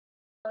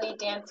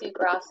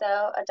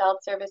Danciu-Grosso,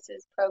 Adult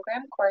Services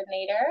Program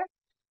Coordinator.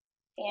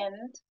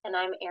 And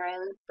I'm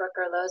Erin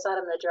Brooker-Lozad.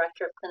 I'm the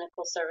Director of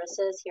Clinical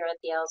Services here at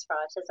the Els for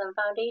Autism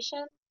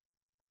Foundation.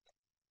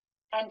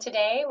 And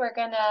today we're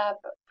going to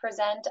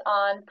present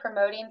on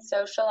promoting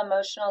social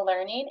emotional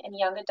learning in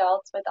young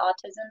adults with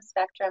autism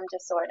spectrum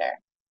disorder.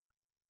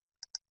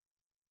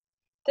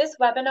 This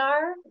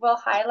webinar will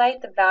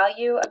highlight the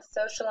value of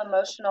social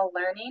emotional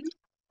learning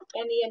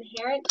and the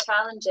inherent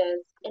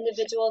challenges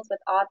individuals with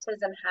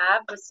autism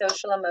have with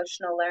social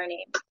emotional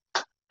learning.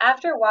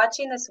 After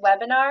watching this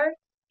webinar,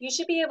 you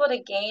should be able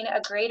to gain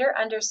a greater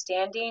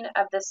understanding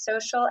of the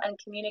social and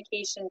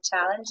communication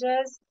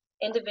challenges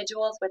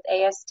individuals with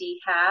ASD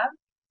have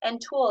and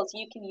tools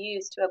you can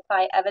use to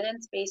apply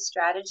evidence-based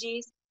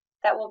strategies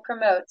that will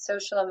promote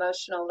social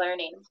emotional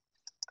learning.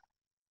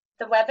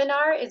 The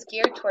webinar is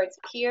geared towards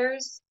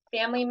peers,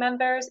 family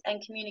members,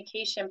 and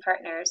communication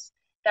partners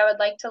that would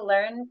like to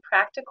learn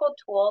practical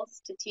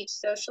tools to teach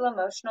social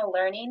emotional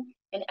learning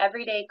in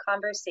everyday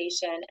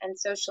conversation and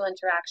social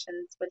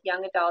interactions with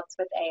young adults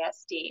with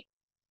ASD.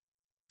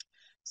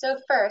 So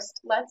first,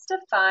 let's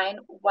define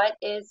what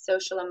is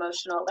social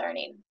emotional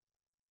learning.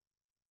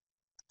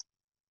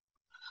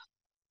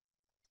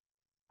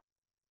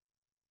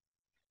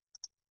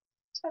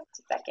 Just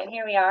a second,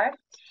 here we are.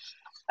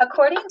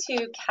 According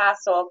to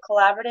CASTLE,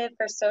 Collaborative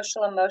for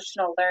Social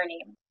Emotional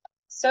Learning,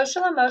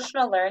 social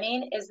emotional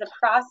learning is the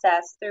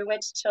process through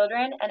which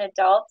children and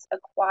adults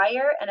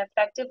acquire and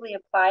effectively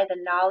apply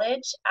the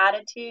knowledge,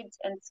 attitudes,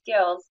 and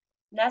skills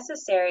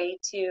necessary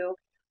to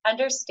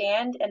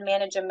understand and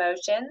manage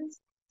emotions,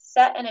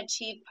 set and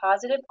achieve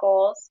positive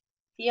goals,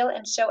 feel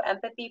and show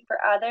empathy for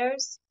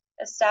others,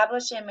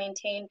 establish and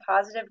maintain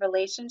positive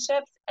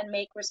relationships, and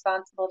make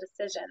responsible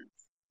decisions.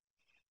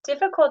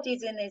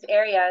 Difficulties in these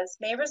areas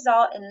may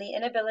result in the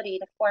inability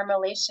to form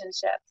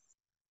relationships,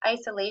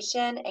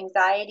 isolation,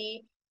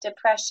 anxiety,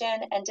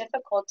 depression, and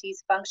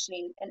difficulties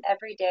functioning in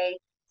everyday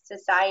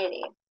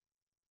society.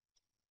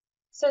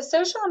 So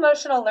social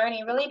emotional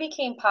learning really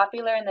became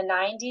popular in the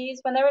 90s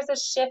when there was a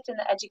shift in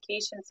the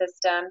education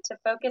system to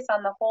focus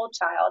on the whole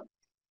child.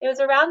 It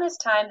was around this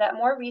time that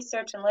more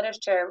research and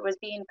literature was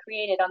being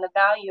created on the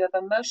value of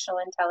emotional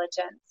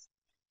intelligence.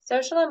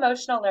 Social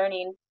emotional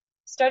learning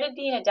started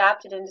being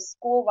adapted into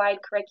school-wide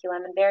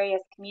curriculum in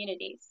various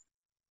communities.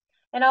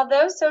 And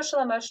although social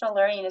emotional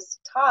learning is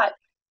taught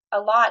a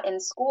lot in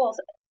schools,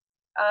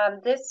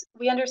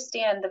 we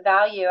understand the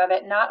value of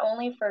it not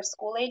only for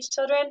school-age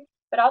children,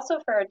 but also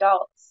for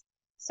adults.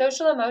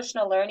 Social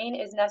emotional learning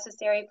is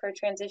necessary for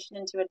transition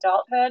into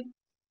adulthood,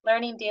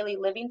 learning daily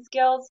living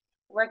skills,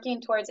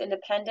 working towards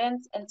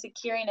independence, and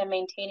securing and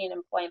maintaining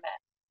employment.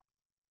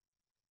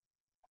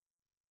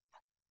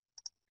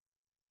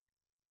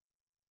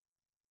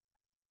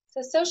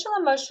 So social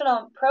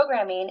emotional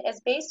programming is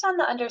based on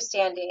the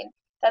understanding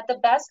that the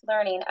best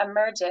learning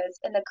emerges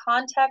in the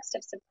context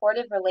of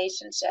supportive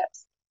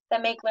relationships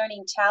that make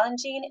learning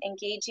challenging,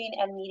 engaging,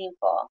 and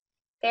meaningful.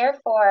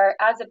 Therefore,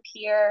 as a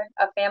peer,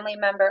 a family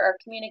member, or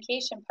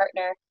communication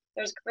partner,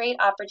 there's great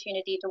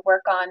opportunity to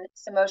work on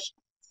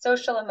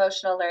social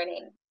emotional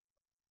learning.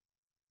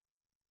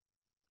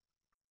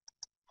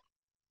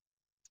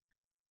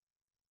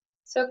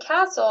 So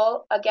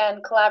CASTLE,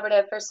 again,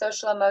 Collaborative for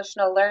Social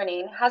Emotional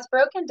Learning, has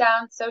broken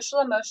down social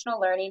emotional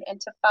learning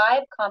into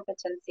 5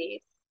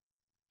 competencies.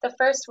 The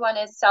first one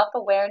is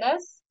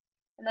self-awareness,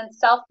 and then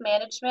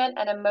self-management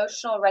and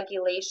emotional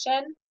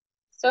regulation,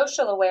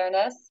 social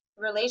awareness,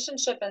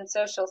 relationship and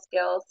social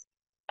skills,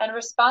 and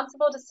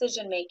responsible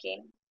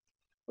decision-making.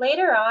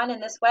 Later on in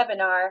this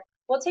webinar,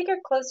 we'll take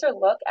a closer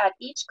look at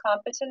each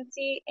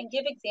competency and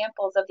give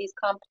examples of these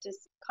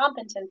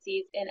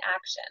competencies in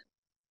action.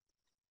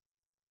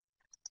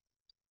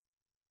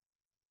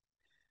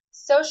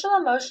 Social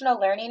emotional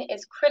learning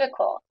is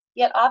critical,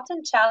 yet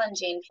often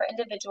challenging for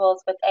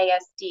individuals with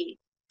ASD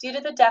due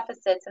to the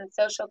deficits in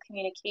social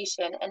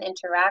communication and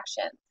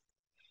interactions.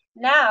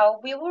 Now,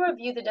 we will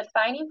review the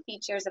defining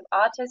features of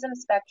autism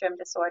spectrum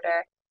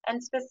disorder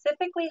and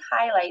specifically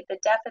highlight the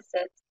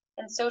deficits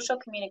in social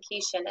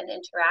communication and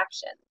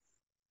interactions.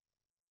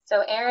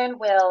 So Erin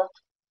will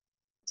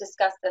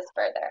discuss this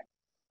further.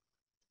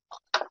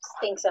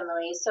 Thanks,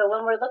 Emily. So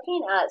when we're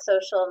looking at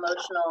social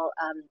emotional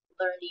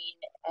learning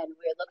and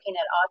we're looking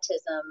at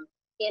autism,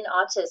 in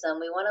autism,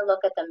 we want to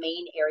look at the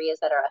main areas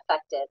that are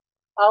affected.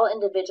 All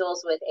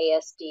individuals with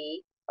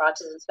ASD, or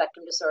autism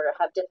spectrum disorder,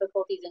 have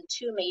difficulties in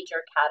 2 major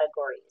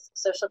categories: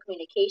 social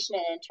communication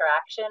and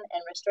interaction,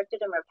 and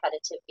restricted and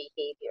repetitive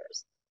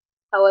behaviors.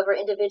 However,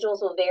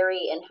 individuals will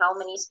vary in how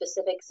many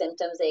specific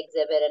symptoms they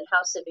exhibit and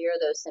how severe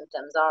those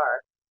symptoms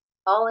are.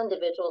 All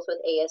individuals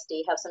with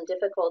ASD have some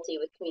difficulty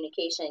with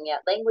communication,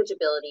 yet language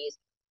abilities,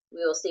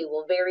 we will see,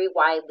 will vary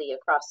widely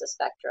across the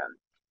spectrum.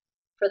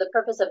 For the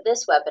purpose of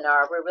this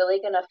webinar, we're really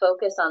going to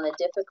focus on the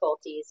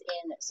difficulties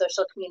in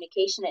social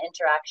communication and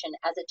interaction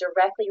as it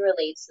directly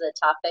relates to the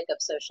topic of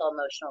social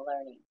emotional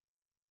learning.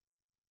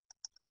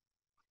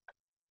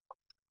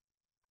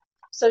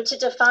 So to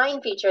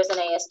define features in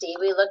ASD,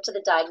 we look to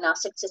the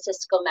Diagnostic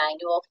Statistical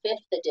Manual,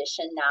 5th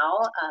edition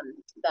now,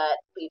 that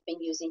we've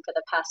been using for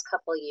the past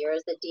couple of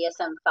years, the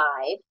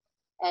DSM-5.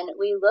 And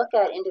we look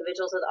at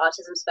individuals with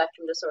autism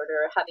spectrum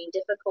disorder having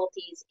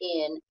difficulties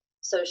in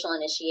social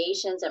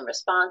initiations and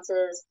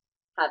responses,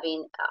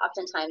 having,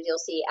 oftentimes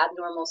you'll see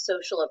abnormal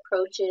social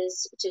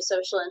approaches to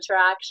social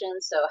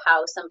interactions, so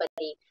how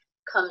somebody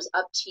comes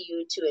up to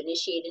you to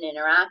initiate an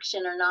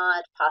interaction or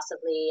not.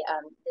 Possibly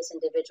this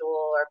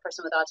individual or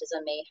person with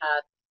autism may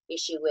have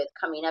issue with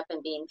coming up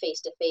and being face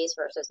to face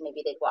versus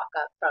maybe they'd walk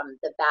up from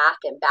the back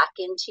and back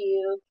into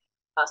you.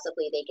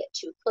 Possibly they get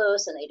too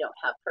close and they don't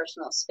have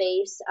personal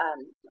space,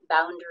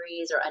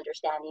 boundaries or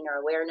understanding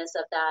or awareness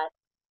of that.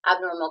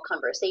 Abnormal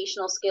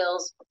conversational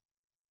skills.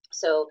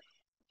 So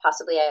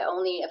possibly I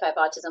only, if I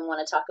have autism, want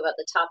to talk about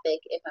the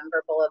topic if I'm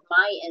verbal of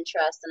my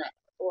interest, and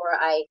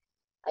I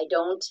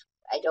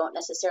don't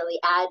necessarily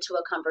add to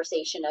a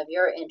conversation of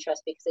your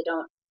interest because I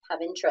don't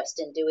have interest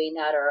in doing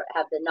that or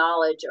have the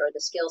knowledge or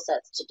the skill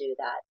sets to do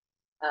that.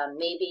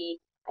 Maybe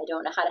I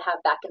don't know how to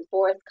have back and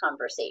forth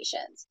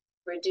conversations.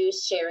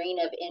 Reduce sharing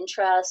of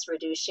interests,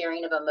 reduce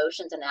sharing of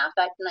emotions and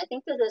affect. And I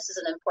think that this is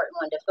an important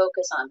one to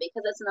focus on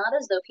because it's not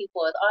as though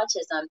people with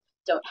autism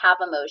don't have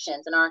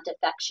emotions and aren't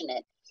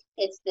affectionate.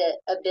 It's the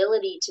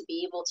ability to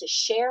be able to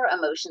share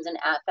emotions and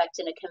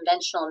affect in a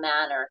conventional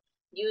manner,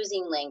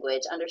 using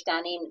language,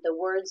 understanding the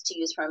words to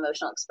use for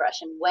emotional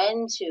expression,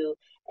 when to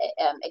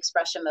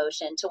express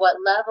emotion, to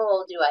what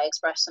level do I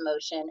express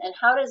emotion, and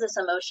how does this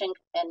emotion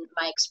and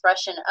my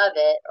expression of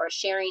it or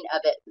sharing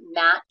of it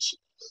match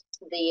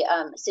the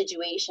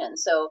situation.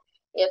 So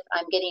if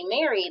I'm getting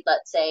married,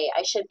 let's say,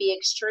 I should be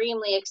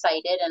extremely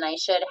excited and I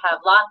should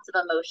have lots of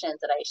emotions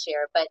that I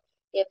share. But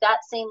if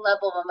that same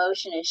level of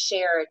emotion is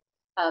shared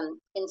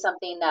in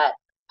something that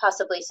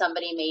possibly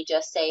somebody may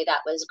just say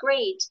that was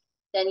great,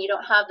 then you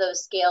don't have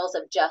those scales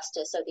of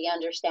justice or the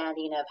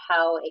understanding of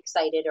how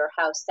excited or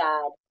how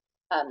sad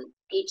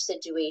each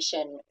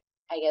situation,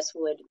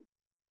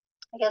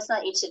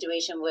 not each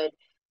situation would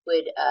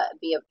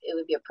be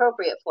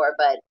appropriate for,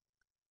 but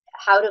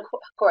how to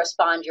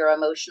correspond your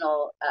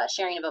emotional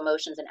sharing of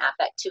emotions and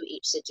affect to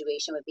each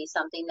situation would be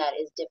something that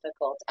is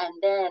difficult. And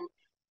then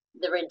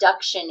the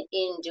reduction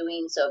in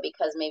doing so,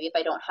 because maybe if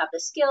I don't have the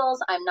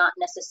skills, I'm not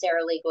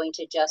necessarily going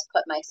to just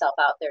put myself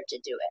out there to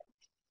do it.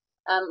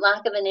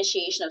 Lack of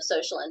initiation of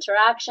social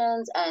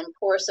interactions and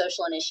poor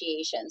social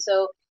initiation.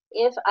 So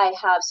if I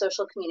have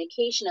social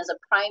communication as a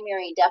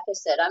primary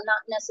deficit, I'm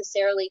not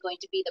necessarily going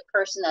to be the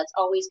person that's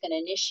always going to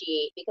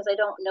initiate because I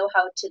don't know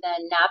how to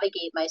then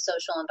navigate my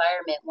social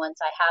environment once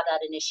I have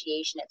that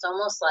initiation. It's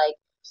almost like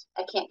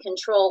I can't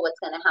control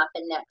what's going to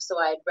happen next, so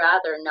I'd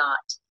rather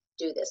not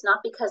do this.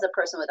 Not because a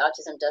person with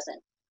autism doesn't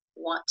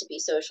want to be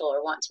social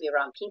or want to be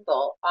around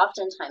people.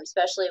 Oftentimes,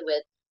 especially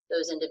with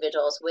those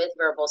individuals with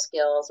verbal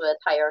skills, with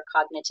higher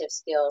cognitive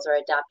skills or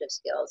adaptive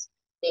skills,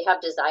 they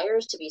have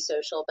desires to be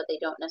social, but they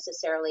don't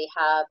necessarily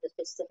have the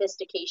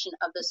sophistication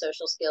of the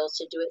social skills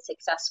to do it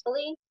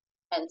successfully.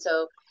 And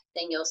so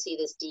then you'll see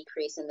this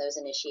decrease in those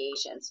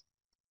initiations.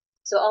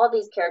 So all of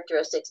these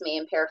characteristics may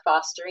impair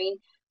fostering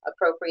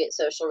appropriate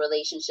social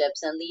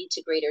relationships and lead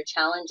to greater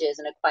challenges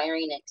in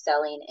acquiring and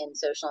excelling in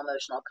social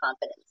emotional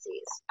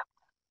competencies.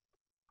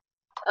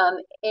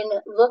 In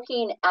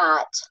looking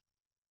at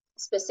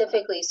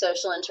specifically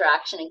social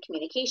interaction and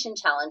communication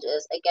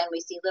challenges, again,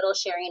 we see little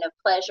sharing of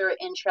pleasure,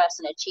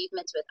 interests, and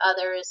achievements with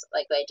others.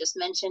 Like I just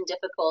mentioned,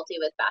 difficulty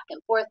with back and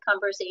forth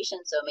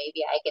conversation. So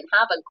maybe I can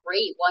have a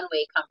great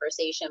one-way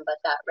conversation, but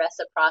that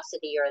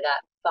reciprocity or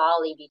that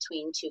volley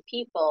between two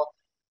people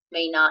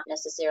may not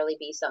necessarily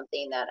be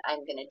something that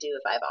I'm going to do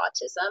if I have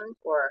autism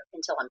or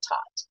until I'm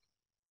taught.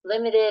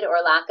 Limited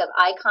or lack of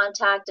eye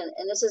contact, and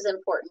this is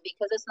important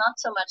because it's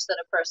not so much that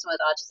a person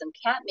with autism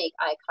can't make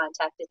eye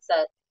contact, it's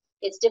that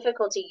it's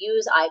difficult to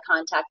use eye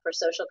contact for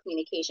social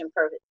communication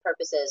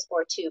purposes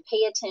or to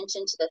pay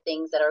attention to the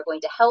things that are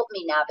going to help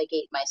me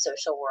navigate my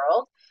social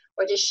world,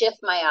 or to shift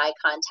my eye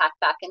contact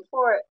back and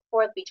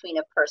forth between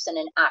a person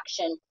and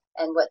action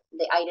and what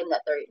the item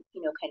that they're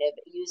kind of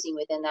using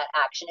within that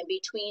action, and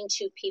between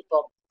two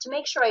people, to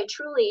make sure I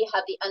truly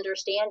have the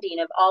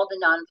understanding of all the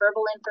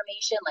nonverbal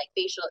information like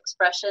facial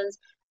expressions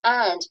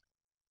and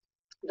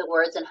the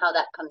words and how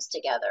that comes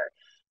together.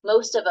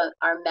 Most of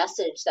our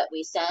message that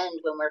we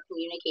send when we're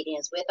communicating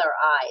is with our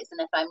eyes, and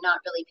if I'm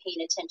not really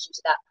paying attention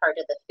to that part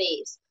of the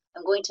face,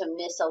 I'm going to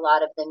miss a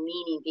lot of the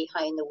meaning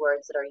behind the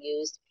words that are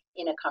used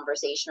in a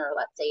conversation, or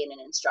let's say in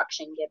an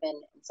instruction given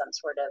in some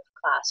sort of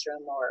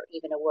classroom or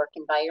even a work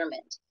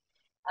environment.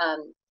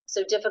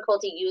 So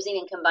difficulty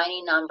using and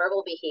combining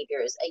nonverbal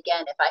behaviors.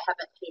 Again, if I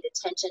haven't paid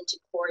attention to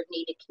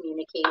coordinated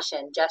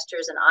communication,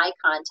 gestures and eye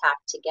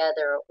contact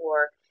together,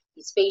 or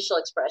these facial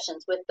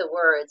expressions with the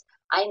words,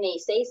 I may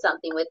say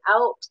something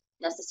without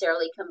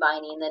necessarily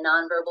combining the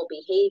nonverbal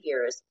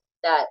behaviors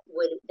that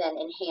would then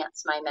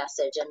enhance my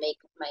message and make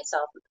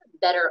myself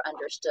better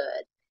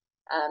understood.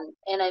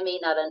 And I may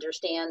not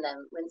understand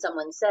them when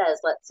someone says,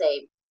 let's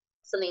say,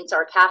 something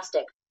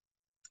sarcastic.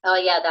 Oh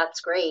yeah,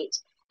 that's great.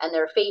 and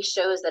their face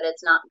shows that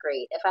it's not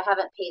great. If I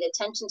haven't paid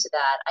attention to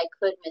that, I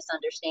could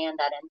misunderstand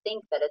that and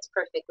think that it's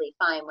perfectly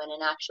fine when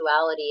in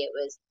actuality it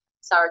was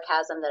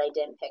sarcasm that I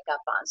didn't pick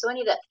up on. So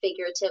any of that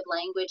figurative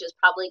language is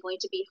probably going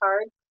to be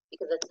hard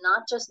because it's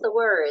not just the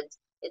words,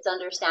 it's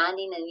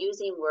understanding and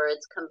using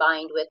words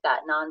combined with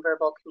that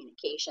nonverbal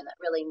communication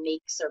that really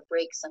makes or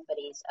breaks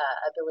somebody's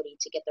ability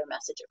to get their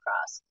message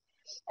across.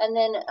 And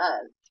then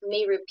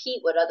may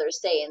repeat what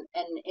others say. And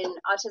in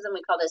autism,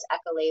 we call this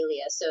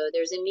echolalia. So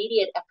there's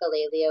immediate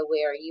echolalia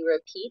where you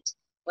repeat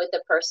what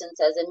the person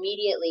says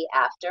immediately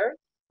after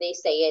they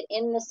say it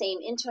in the same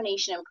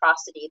intonation and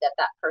prosody that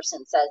that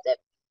person says it.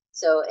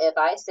 So if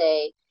I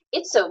say,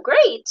 "It's so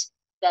great,"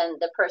 then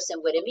the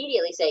person would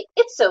immediately say,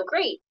 "It's so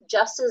great,"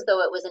 just as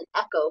though it was an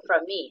echo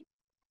from me.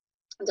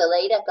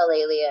 Delayed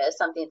echolalia is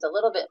something that's a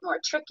little bit more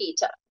tricky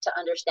to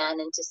understand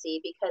and to see,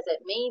 because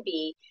it may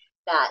be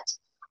that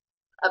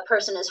a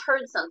person has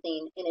heard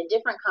something in a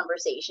different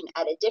conversation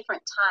at a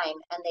different time,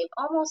 and they've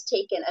almost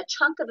taken a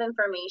chunk of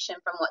information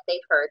from what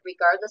they've heard,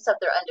 regardless of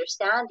their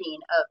understanding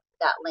of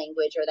that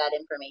language or that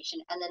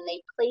information, and then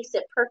they place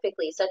it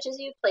perfectly, such as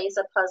you place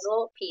a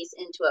puzzle piece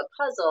into a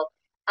puzzle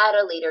at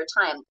a later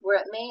time, where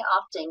it may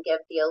often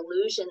give the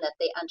illusion that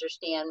they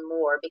understand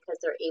more because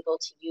they're able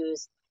to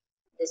use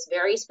this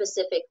very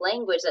specific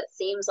language that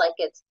seems like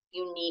it's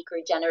unique or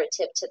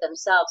generative to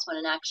themselves, when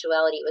in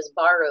actuality it was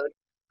borrowed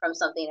from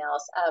something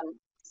else.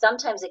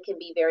 Sometimes it can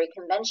be very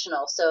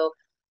conventional. So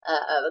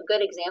a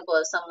good example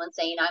is someone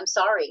saying, "I'm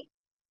sorry,"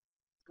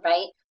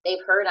 right?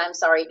 They've heard "I'm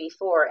sorry"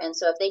 before. And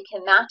so if they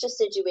can match a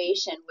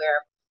situation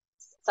where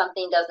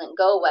something doesn't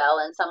go well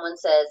and someone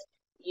says,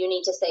 "You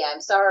need to say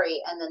I'm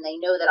sorry," and then they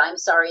know that "I'm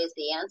sorry" is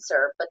the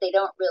answer, but they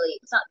don't really,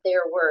 it's not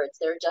their words,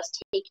 they're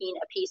just taking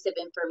a piece of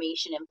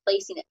information and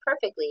placing it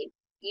perfectly,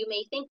 you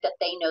may think that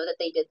they know that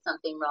they did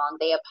something wrong.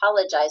 They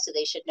apologize, so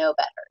they should know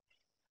better.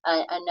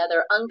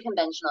 Another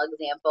unconventional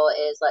example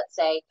is, let's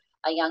say,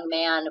 a young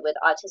man with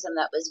autism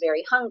that was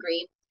very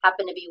hungry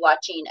happened to be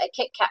watching a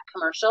Kit Kat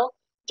commercial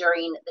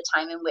during the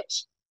time in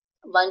which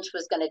lunch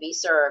was going to be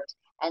served.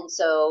 And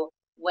so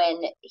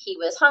when he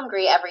was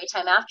hungry, every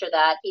time after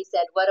that, he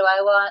said, "What do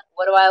I want?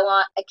 What do I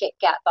want? A Kit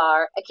Kat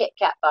bar, a Kit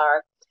Kat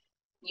bar."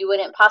 You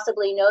wouldn't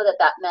possibly know that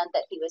that meant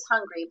that he was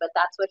hungry, but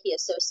that's what he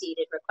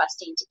associated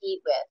requesting to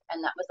eat with.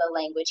 And that was the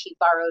language he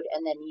borrowed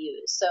and then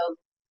used. So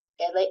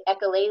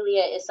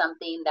echolalia is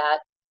something that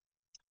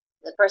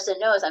the person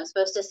knows, I'm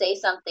supposed to say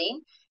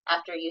something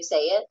after you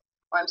say it,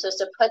 or I'm supposed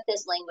to put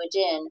this language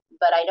in,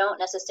 but I don't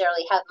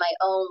necessarily have my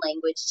own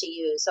language to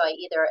use. So I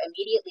either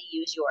immediately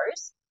use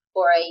yours,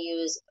 or I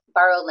use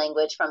borrowed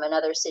language from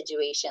another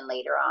situation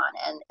later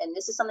on. And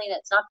this is something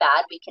that's not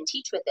bad. We can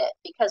teach with it,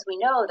 because we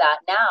know that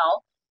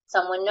now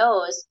someone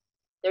knows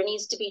there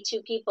needs to be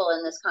two people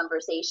in this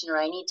conversation, or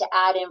I need to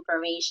add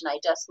information. I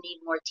just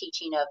need more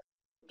teaching of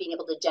being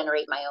able to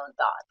generate my own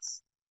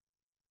thoughts.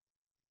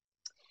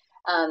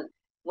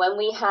 When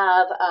we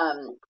have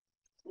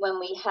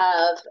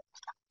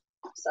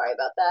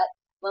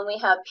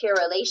peer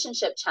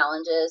relationship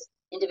challenges,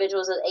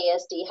 individuals with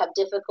ASD have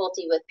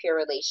difficulty with peer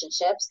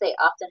relationships. They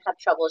often have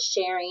trouble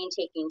sharing,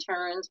 taking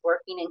turns,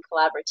 working in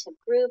collaborative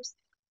groups,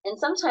 and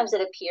sometimes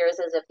it appears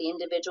as if the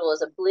individual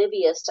is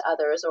oblivious to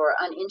others or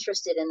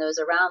uninterested in those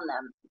around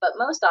them. But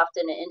most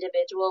often, an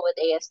individual with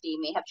ASD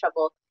may have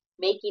trouble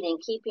making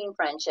and keeping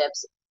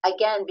friendships,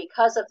 again,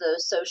 because of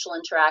those social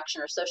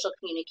interaction or social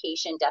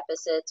communication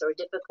deficits or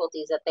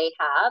difficulties that they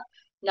have,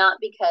 not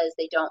because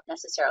they don't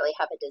necessarily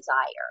have a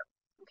desire.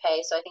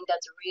 Okay, so I think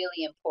that's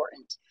really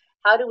important.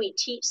 How do we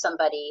teach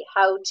somebody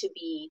how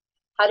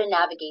to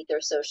navigate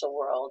their social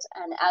world?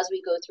 And as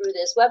we go through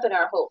this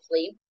webinar,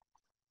 hopefully,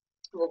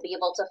 we'll be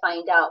able to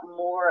find out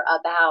more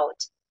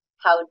about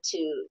how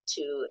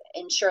to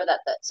ensure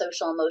that the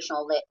social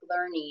emotional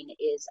learning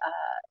is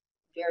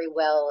very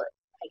well,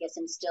 I guess,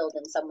 instilled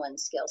in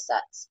someone's skill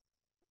sets.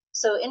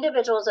 So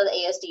individuals with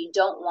ASD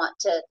don't want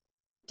to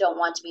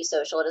be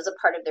social. It is a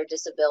part of their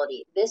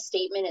disability. This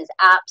statement is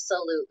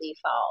absolutely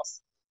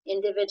false.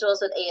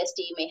 Individuals with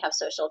ASD may have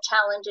social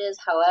challenges.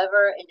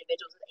 However,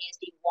 individuals with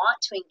ASD want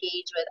to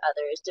engage with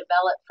others,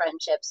 develop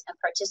friendships, and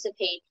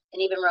participate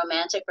in even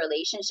romantic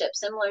relationships,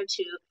 similar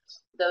to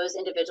those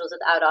individuals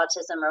without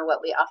autism, or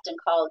what we often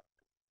call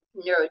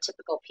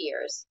neurotypical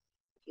peers.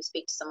 If you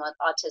speak to someone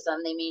with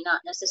autism, they may not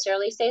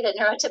necessarily say that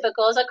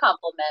neurotypical is a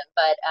compliment,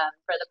 but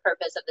for the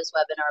purpose of this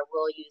webinar,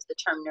 we'll use the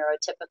term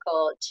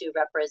neurotypical to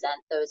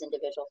represent those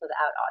individuals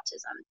without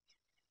autism.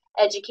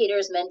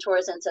 Educators,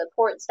 mentors, and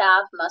support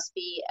staff must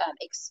be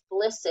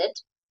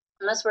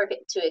must work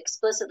to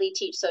explicitly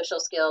teach social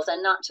skills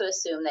and not to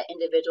assume that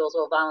individuals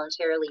will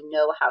voluntarily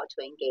know how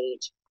to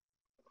engage.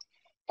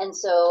 And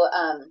so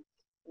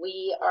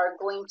we are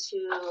going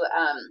to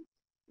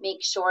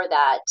make sure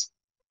that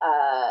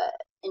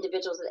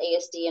individuals with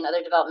ASD and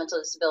other developmental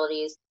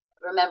disabilities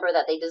remember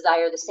that they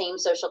desire the same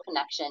social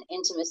connection,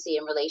 intimacy,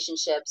 and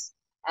relationships,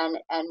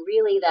 and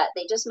really that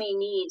they just may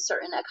need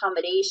certain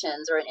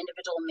accommodations, or an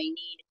individual may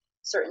need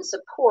certain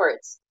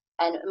supports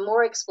and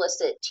more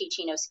explicit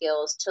teaching of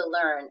skills to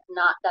learn,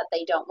 not that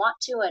they don't want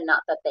to and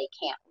not that they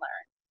can't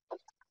learn.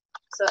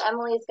 So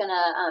Emily's going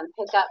to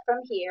pick up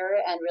from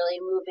here and really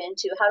move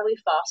into how do we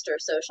foster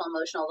social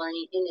emotional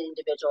learning in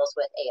individuals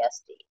with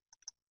ASD.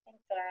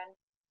 Thanks, Erin.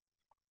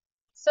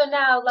 So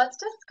now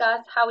let's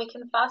discuss how we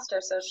can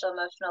foster social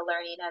emotional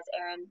learning, as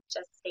Erin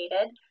just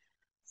stated.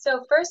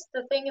 So first,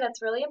 the thing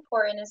that's really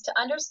important is to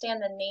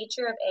understand the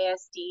nature of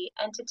ASD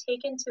and to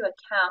take into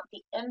account the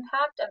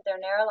impact of their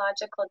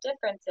neurological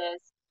differences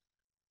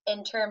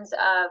in terms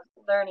of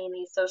learning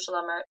these social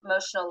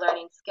emotional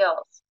learning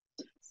skills.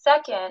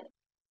 Second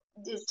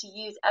is to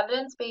use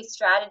evidence-based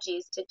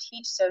strategies to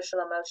teach social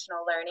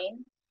emotional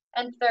learning.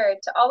 And third,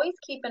 to always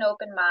keep an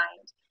open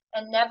mind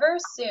and never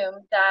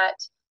assume that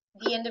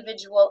the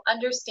individual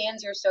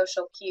understands your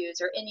social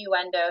cues or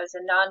innuendos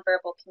and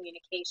nonverbal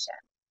communication.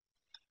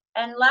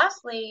 And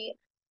lastly,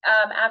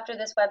 after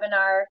this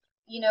webinar,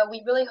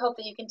 we really hope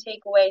that you can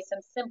take away some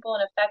simple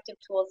and effective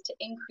tools to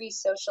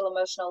increase social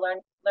emotional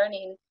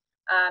learning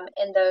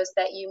in those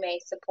that you may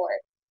support.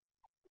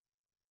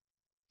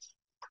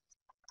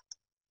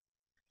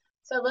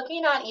 So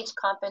looking at each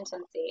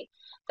competency,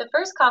 the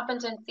first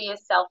competency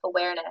is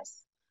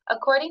self-awareness.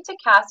 According to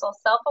Castle,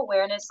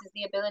 self-awareness is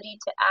the ability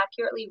to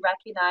accurately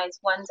recognize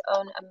one's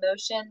own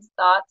emotions,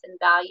 thoughts, and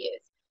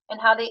values,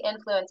 and how they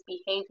influence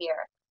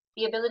behavior.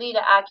 The ability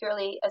to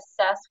accurately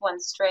assess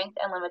one's strengths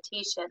and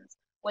limitations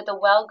with a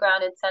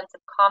well-grounded sense of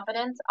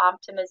confidence,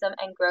 optimism,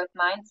 and growth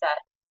mindset.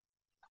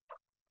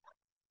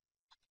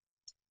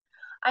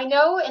 I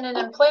know in an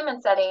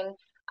employment setting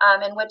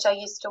in which I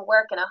used to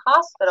work in a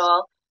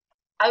hospital,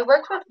 I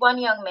worked with one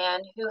young man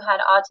who had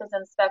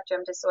autism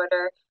spectrum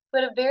disorder who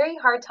had a very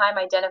hard time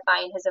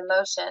identifying his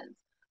emotions,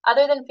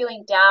 other than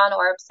feeling down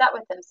or upset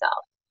with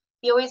himself.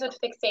 He always would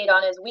fixate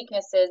on his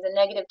weaknesses and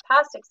negative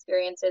past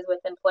experiences with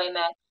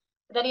employment,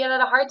 but that he had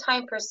a hard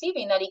time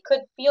perceiving that he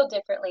could feel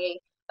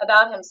differently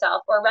about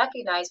himself or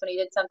recognize when he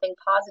did something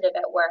positive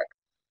at work.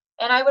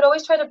 And I would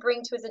always try to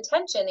bring to his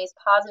attention these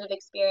positive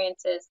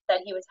experiences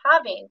that he was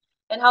having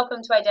and help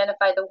him to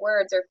identify the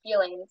words or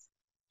feelings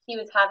he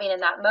was having in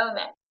that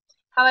moment.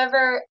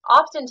 However,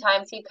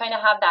 oftentimes he kind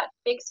of have that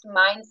fixed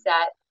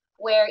mindset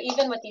where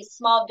even with these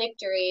small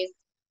victories,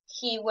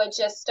 he would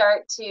just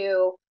start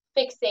to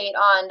fixate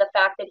on the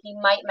fact that he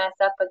might mess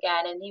up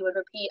again, and he would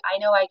repeat, I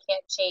know I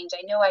can't change,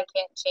 I know I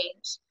can't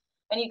change.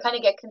 And you kind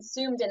of get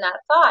consumed in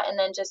that thought and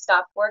then just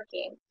stop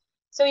working.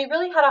 So he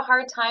really had a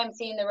hard time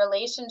seeing the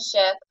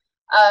relationship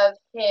of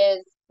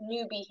his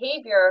new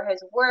behavior,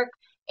 his work,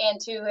 and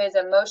to his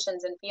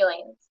emotions and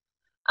feelings.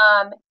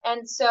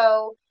 And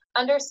so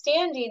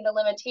understanding the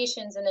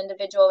limitations an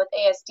individual with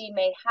ASD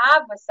may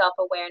have with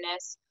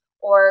self-awareness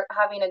or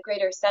having a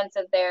greater sense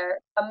of their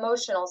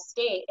emotional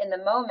state in the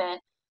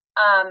moment,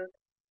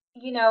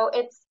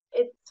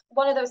 it's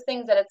one of those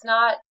things that it's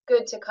not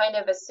good to kind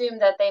of assume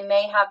that they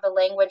may have the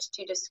language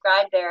to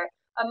describe their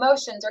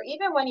emotions, or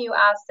even when you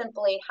ask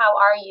simply, how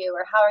are you,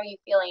 or how are you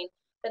feeling,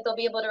 that they'll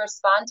be able to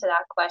respond to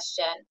that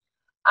question.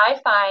 I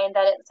find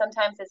that it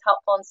sometimes is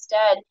helpful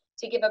instead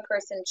to give a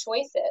person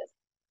choices.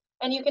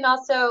 And you can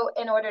also,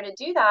 in order to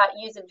do that,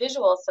 use a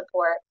visual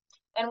support.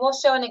 And we'll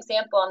show an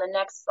example on the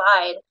next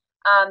slide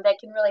that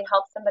can really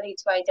help somebody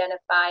to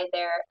identify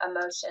their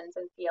emotions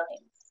and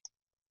feelings.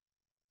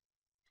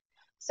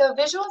 So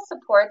visual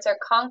supports are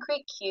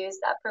concrete cues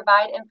that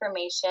provide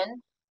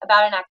information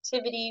about an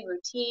activity,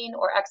 routine,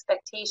 or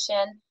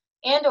expectation,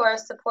 and/or a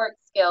support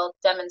skill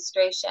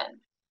demonstration.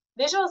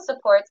 Visual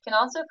supports can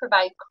also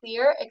provide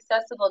clear,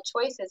 accessible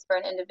choices for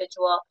an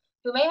individual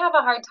who may have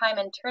a hard time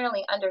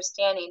internally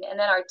understanding and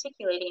then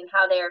articulating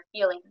how they are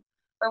feeling,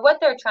 or what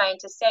they're trying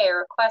to say or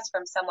request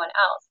from someone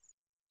else.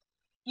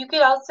 You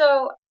could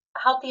also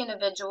help the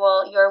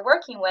individual you're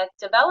working with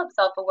develop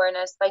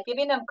self-awareness by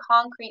giving them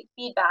concrete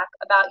feedback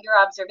about your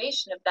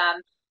observation of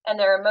them and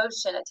their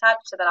emotion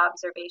attached to that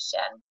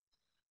observation.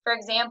 For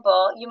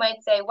example, you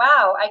might say,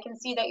 wow, I can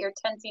see that you're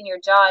tensing your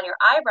jaw and your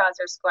eyebrows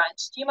are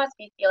scrunched. You must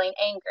be feeling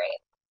angry.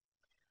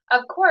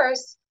 Of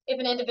course, if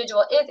an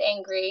individual is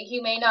angry,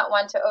 you may not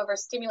want to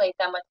overstimulate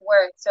them with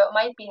words, so it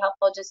might be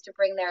helpful just to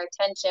bring their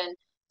attention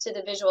to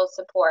the visual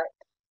support.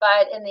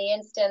 But in the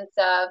instance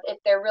of if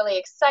they're really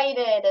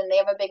excited and they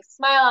have a big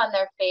smile on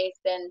their face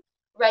and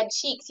red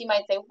cheeks, you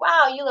might say,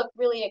 wow, you look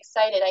really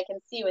excited. I can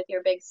see with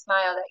your big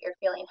smile that you're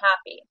feeling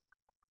happy.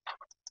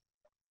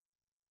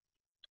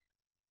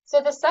 So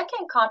the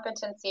second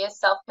competency is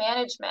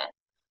self-management.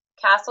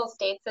 Castle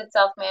states that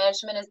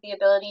self-management is the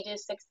ability to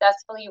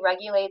successfully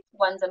regulate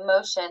one's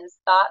emotions,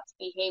 thoughts,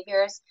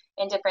 behaviors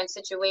in different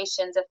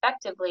situations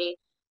effectively,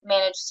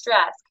 manage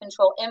stress,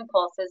 control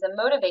impulses, and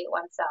motivate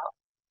oneself.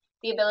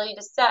 The ability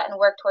to set and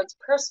work towards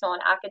personal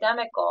and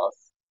academic goals.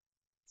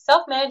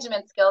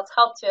 Self-management skills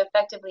help to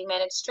effectively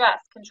manage stress,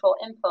 control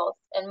impulse,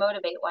 and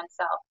motivate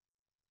oneself.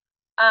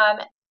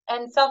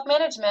 And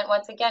self-management,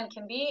 once again,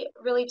 can be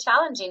really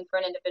challenging for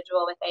an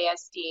individual with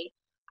ASD.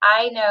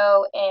 I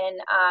know in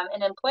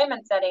an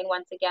employment setting,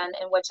 once again,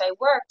 in which I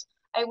worked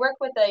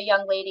with a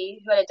young lady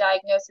who had a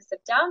diagnosis of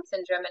Down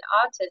syndrome and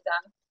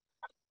autism.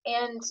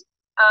 And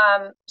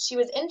she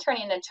was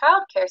interning in a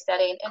childcare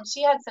setting, and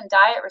she had some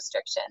diet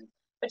restrictions,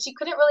 but she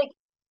couldn't really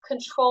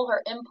control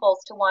her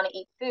impulse to want to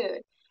eat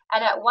food.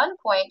 And at one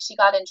point, she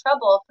got in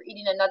trouble for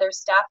eating another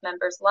staff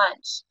member's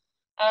lunch.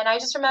 And I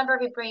just remember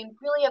her being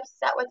really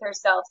upset with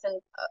herself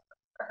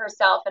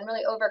and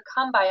really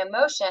overcome by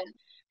emotion.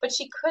 But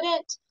she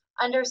couldn't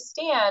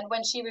understand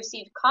when she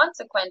received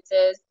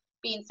consequences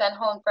being sent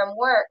home from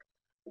work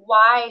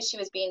why she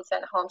was being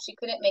sent home. She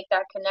couldn't make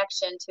that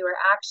connection to her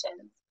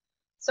actions.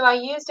 So I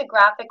used a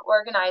graphic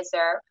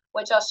organizer,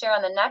 which I'll share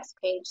on the next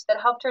page,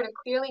 that helped her to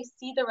clearly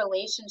see the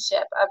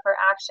relationship of her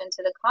action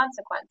to the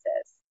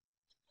consequences.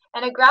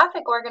 And a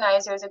graphic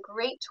organizer is a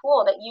great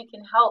tool that you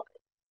can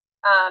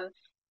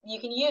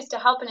use to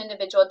help an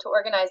individual to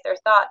organize their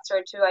thoughts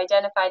or to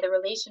identify the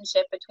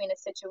relationship between a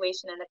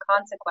situation and the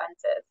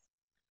consequences.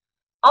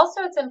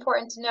 Also, it's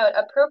important to note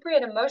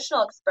appropriate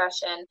emotional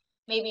expression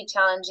may be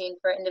challenging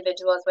for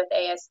individuals with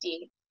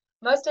ASD.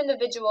 Most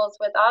individuals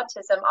with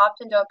autism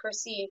often don't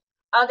perceive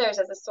others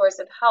as a source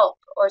of help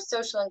or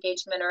social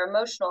engagement or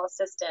emotional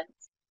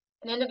assistance.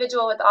 An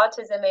individual with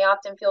autism may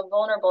often feel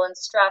vulnerable and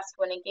stressed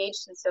when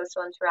engaged in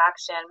social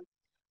interaction.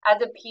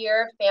 As a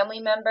peer, family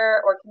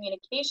member, or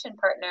communication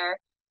partner,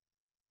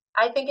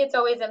 I think it's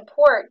always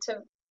important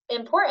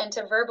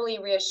to verbally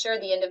reassure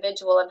the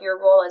individual of your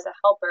role as a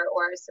helper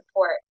or a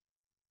support.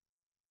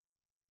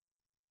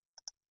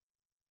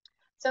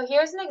 So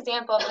here's an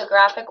example of the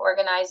graphic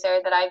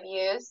organizer that I've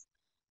used.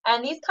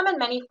 And these come in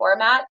many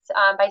formats.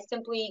 By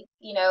simply,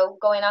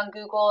 going on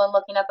Google and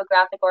looking up a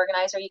graphic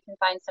organizer, you can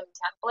find some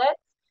templates.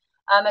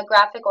 A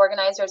graphic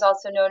organizer is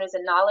also known as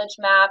a knowledge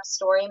map,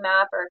 story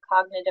map, or a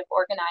cognitive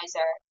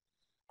organizer.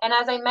 And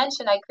as I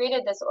mentioned, I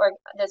created this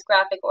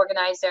graphic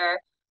organizer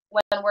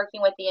when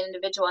working with the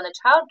individual in a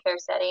childcare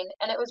setting,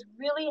 and it was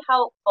really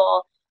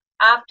helpful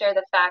after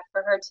the fact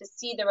for her to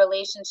see the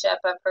relationship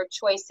of her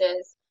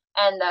choices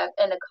and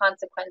the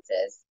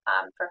consequences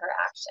for her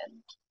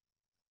action.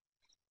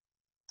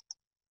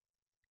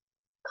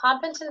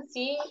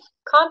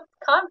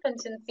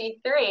 Competency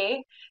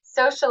 3,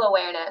 social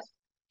awareness.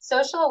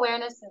 Social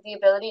awareness is the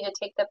ability to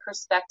take the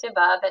perspective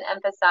of and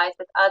empathize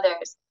with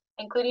others,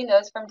 including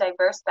those from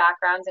diverse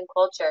backgrounds and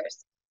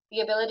cultures. The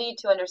ability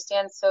to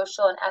understand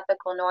social and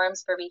ethical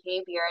norms for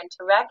behavior and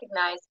to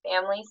recognize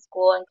family,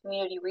 school, and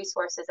community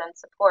resources and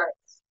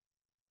supports.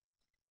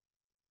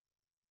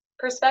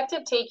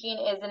 Perspective taking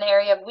is an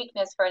area of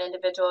weakness for an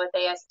individual with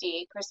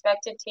ASD.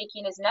 Perspective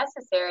taking is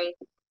necessary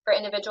for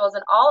individuals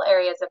in all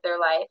areas of their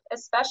life,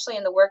 especially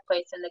in the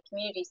workplace and the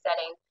community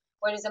setting,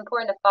 where it is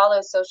important to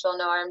follow social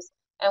norms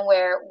and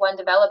where one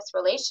develops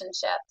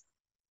relationships.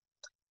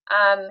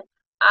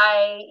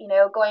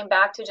 Going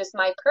back to just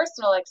my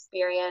personal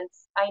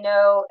experience, I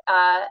know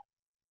at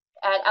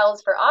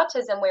ELS for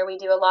Autism, where we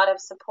do a lot of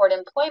support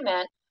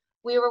employment,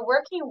 we were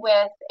working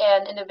with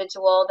an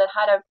individual that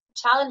had a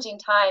challenging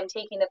time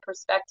taking the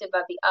perspective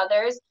of the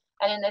others,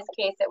 and in this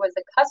case, it was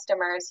the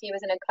customers. He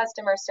was in a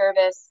customer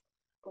service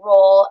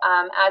role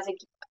as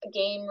a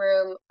game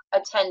room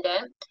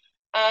attendant,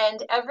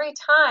 and every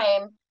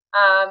time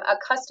a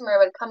customer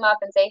would come up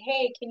and say,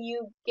 "Hey, can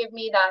you give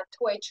me that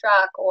toy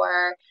truck?"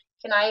 or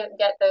 "Can I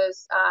get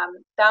those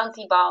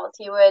bouncy balls?"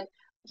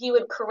 He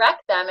would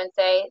correct them and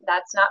say,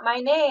 "That's not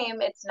my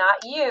name, it's not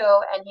you,"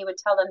 and he would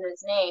tell them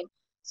his name.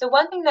 So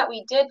one thing that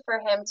we did for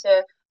him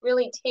to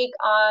really take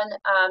on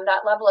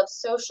that level of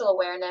social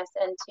awareness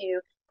and to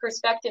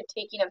perspective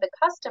taking of the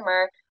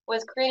customer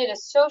was created a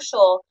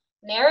social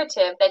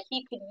narrative that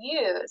he could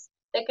use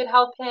that could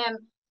help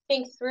him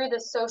think through the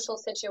social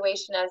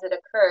situation as it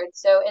occurred.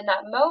 So in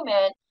that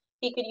moment,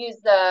 he could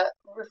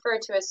refer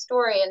to a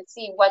story and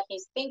see what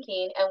he's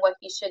thinking and what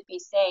he should be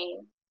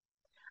saying.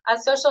 A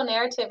social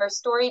narrative or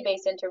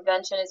story-based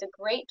intervention is a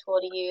great tool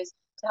to use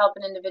to help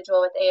an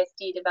individual with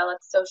ASD develop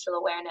social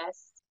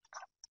awareness.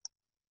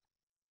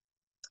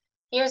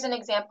 Here's an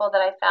example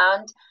that I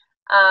found.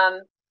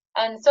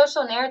 And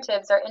social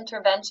narratives are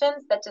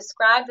interventions that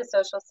describe the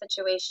social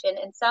situation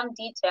in some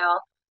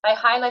detail by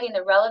highlighting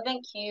the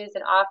relevant cues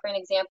and offering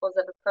examples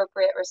of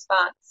appropriate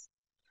response.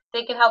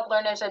 They can help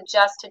learners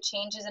adjust to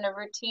changes in a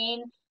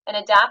routine and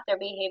adapt their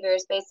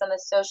behaviors based on the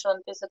social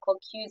and physical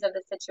cues of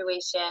the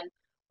situation,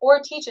 or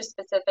teach a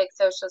specific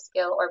social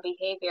skill or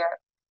behavior.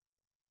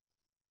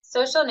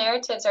 Social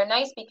narratives are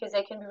nice because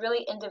they can be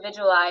really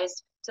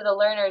individualized to the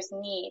learner's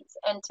needs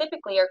and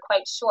typically are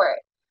quite short.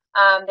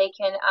 They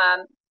can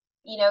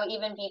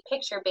even be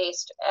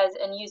picture-based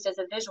and used as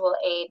a visual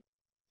aid.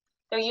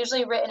 They're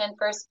usually written in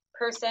first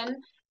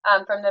person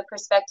from the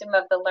perspective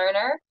of the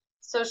learner.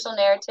 Social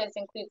narratives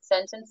include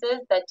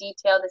sentences that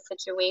detail the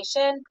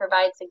situation,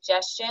 provide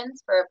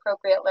suggestions for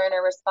appropriate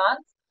learner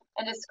response,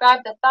 and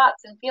describe the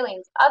thoughts and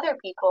feelings other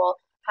people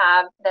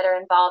have that are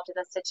involved in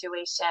the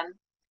situation.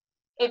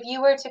 If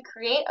you were to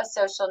create a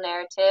social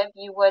narrative,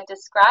 you would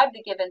describe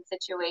the given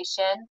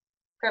situation,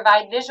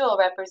 provide visual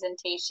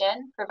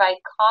representation, provide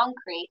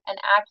concrete and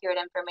accurate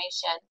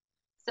information,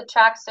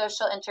 subtract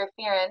social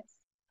interference,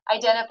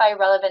 identify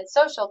relevant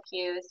social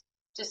cues,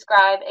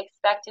 describe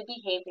expected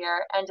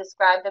behavior, and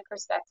describe the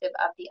perspective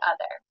of the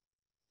other.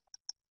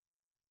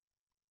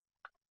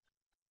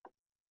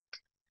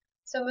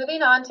 So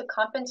moving on to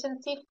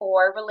competency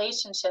 4,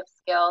 relationship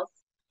skills.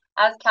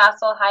 As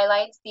Castle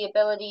highlights, the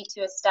ability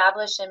to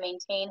establish and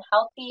maintain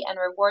healthy and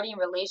rewarding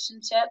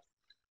relationships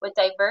with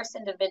diverse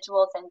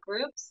individuals and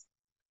groups,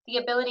 the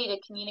ability to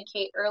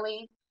communicate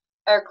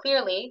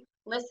clearly,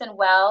 listen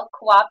well,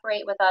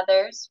 cooperate with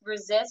others,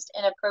 resist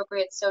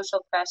inappropriate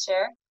social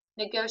pressure,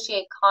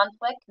 negotiate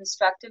conflict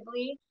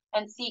constructively,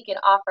 and seek and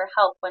offer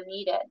help when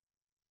needed.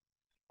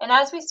 And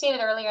as we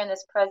stated earlier in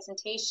this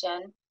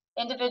presentation,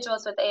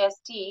 individuals with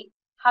ASD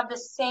have the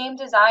same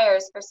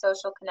desires for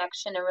social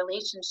connection and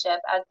relationship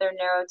as their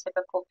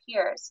neurotypical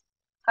peers.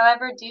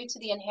 However, due to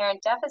the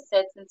inherent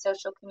deficits in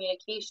social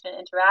communication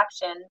and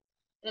interaction,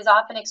 it is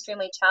often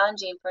extremely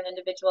challenging for an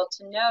individual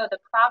to know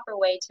the proper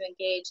way to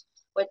engage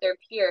with their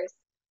peers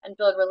and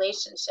build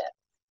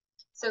relationships.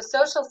 So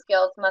social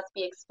skills must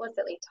be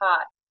explicitly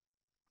taught.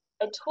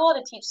 A tool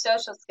to teach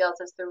social skills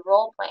is through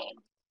role-playing.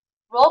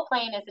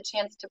 Role-playing is a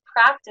chance to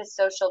practice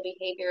social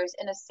behaviors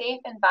in a safe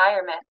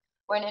environment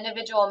where an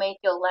individual may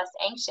feel less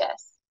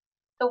anxious.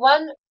 The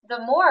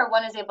more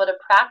one is able to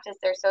practice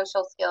their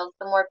social skills,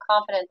 the more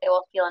confident they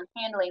will feel in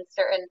handling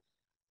certain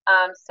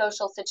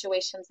social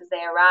situations as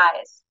they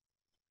arise.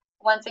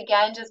 Once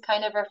again, just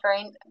kind of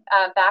referring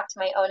back to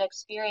my own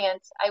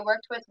experience, I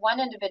worked with one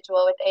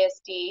individual with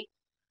ASD,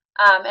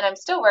 and I'm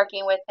still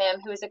working with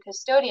him, who is a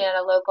custodian at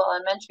a local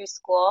elementary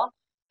school,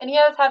 and he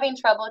was having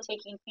trouble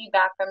taking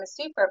feedback from a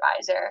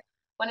supervisor.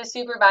 When a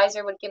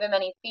supervisor would give him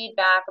any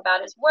feedback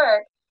about his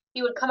work,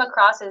 he would come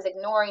across as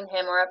ignoring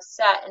him or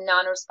upset and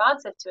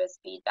non-responsive to his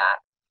feedback.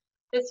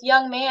 This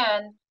young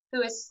man,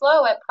 who is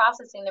slow at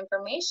processing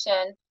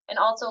information and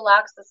also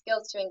lacks the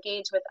skills to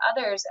engage with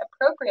others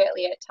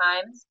appropriately at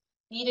times,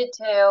 needed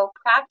to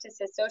practice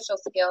his social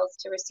skills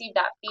to receive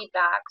that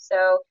feedback.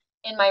 So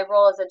in my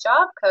role as a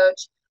job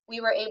coach,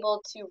 we were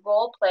able to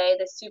role play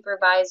the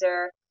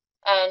supervisor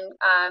and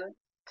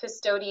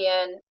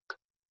custodian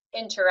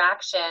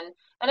interaction.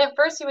 And at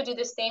first he would do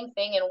the same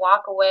thing and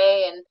walk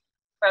away and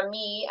from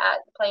me at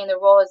playing the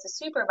role as a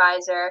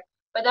supervisor,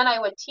 but then I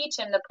would teach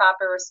him the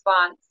proper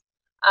response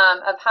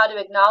of how to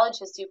acknowledge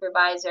his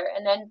supervisor,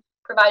 and then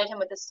provided him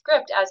with a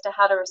script as to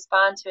how to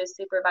respond to his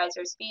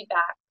supervisor's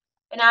feedback.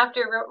 And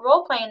after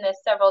role-playing this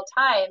several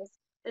times,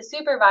 the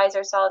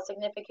supervisor saw a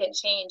significant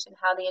change in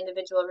how the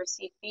individual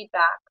received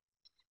feedback.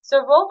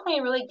 So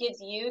role-playing really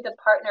gives you, the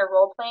partner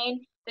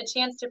role-playing, the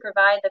chance to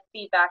provide the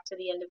feedback to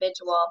the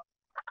individual.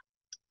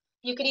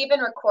 You could even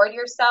record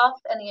yourself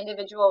and the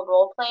individual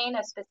role-playing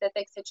a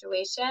specific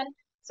situation,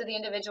 so the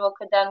individual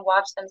could then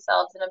watch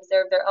themselves and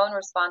observe their own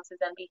responses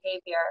and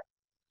behavior.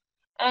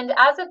 And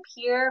as a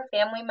peer,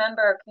 family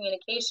member, or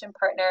communication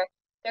partner,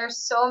 there are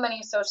so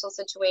many social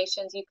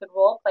situations you could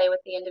role play with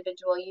the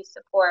individual you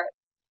support.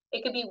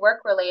 It could be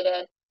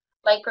work-related,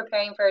 like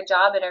preparing for a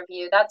job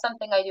interview. That's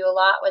something I do a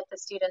lot with the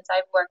students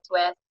I've worked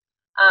with.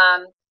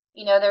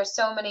 There's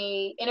so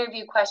many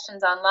interview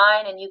questions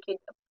online, and you could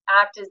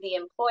act as the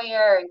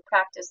employer and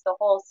practice the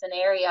whole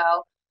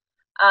scenario.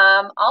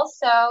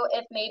 Also,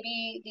 if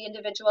maybe the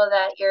individual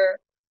that you're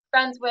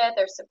friends with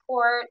or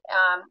support,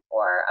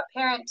 or a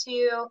parent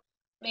to,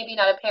 maybe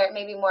not a parent,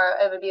 maybe more,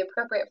 it would be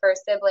appropriate for a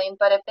sibling,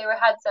 but if they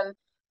had some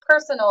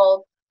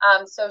personal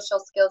social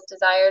skills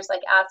desires,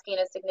 like asking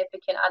a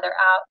significant other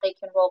out, they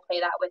can role play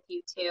that with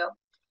you too.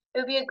 It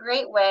would be a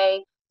great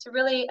way to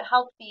really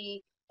help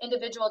the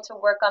individual to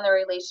work on their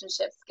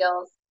relationship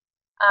skills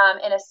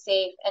in a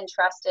safe and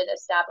trusted,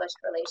 established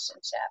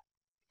relationship.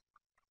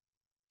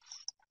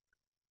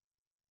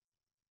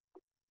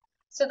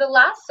 So the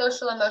last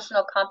social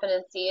emotional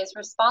competency is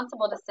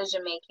responsible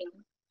decision making.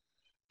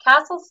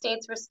 Castle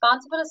states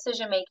responsible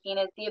decision-making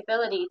is the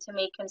ability to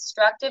make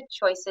constructive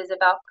choices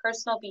about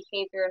personal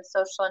behavior and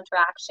social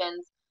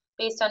interactions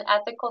based on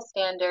ethical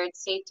standards,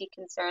 safety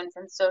concerns,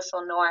 and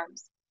social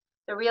norms.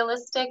 The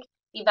realistic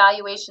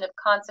evaluation of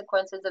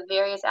consequences of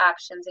various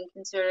actions in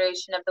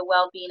consideration of the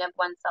well-being of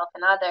oneself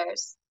and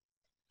others.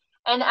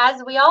 And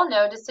as we all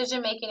know,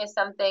 decision-making is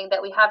something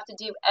that we have to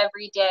do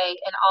every day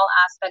in all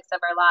aspects of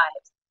our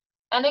lives.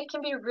 And it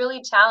can be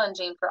really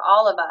challenging for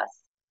all of us.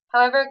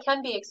 However, it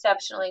can be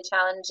exceptionally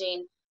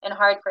challenging and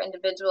hard for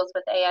individuals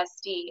with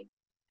ASD.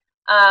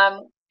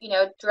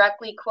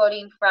 Directly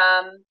quoting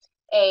from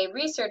a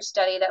research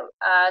study that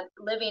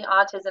Living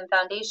Autism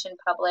Foundation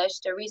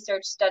published, a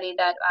research study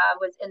that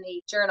was in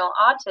the journal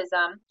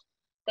Autism,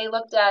 they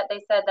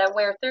said that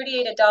where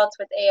 38 adults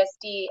with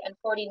ASD and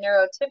 40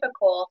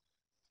 neurotypical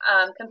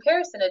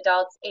comparison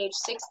adults aged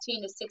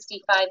 16 to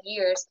 65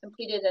 years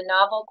completed a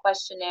novel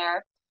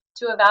questionnaire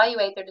to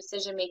evaluate their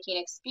decision-making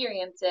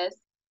experiences.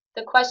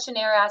 The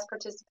questionnaire asked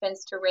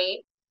participants to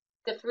rate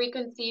the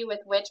frequency with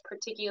which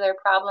particular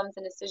problems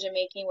in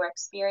decision-making were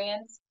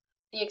experienced,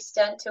 the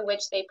extent to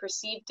which they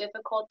perceived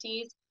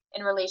difficulties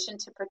in relation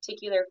to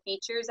particular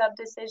features of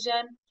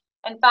decision,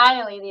 and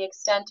finally, the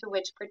extent to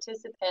which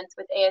participants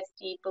with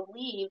ASD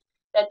believed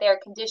that their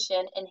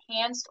condition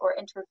enhanced or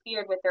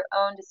interfered with their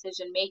own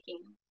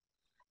decision-making.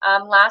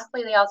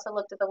 Lastly, they also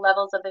looked at the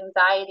levels of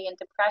anxiety and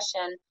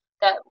depression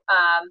that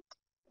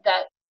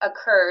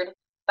occurred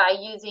by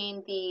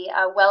using the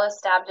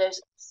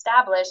well-established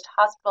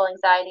hospital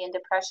anxiety and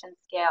depression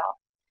scale.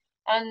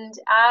 And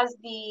as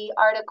the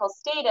article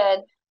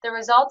stated, the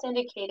results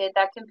indicated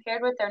that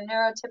compared with their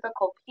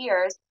neurotypical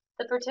peers,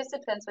 the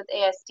participants with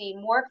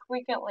ASD more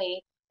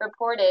frequently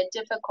reported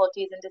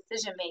difficulties in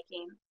decision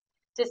making.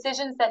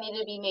 Decisions that needed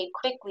to be made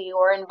quickly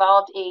or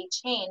involved a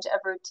change of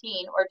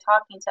routine or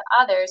talking to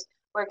others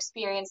were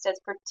experienced as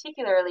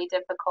particularly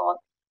difficult,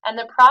 and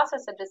the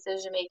process of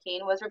decision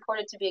making was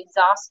reported to be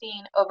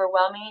exhausting,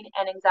 overwhelming,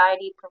 and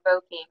anxiety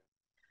provoking.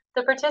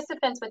 The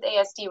participants with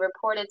ASD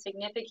reported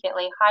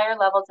significantly higher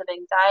levels of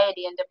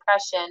anxiety and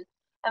depression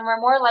and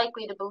were more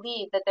likely to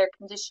believe that their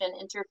condition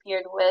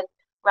interfered with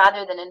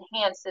rather than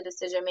enhanced the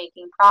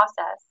decision-making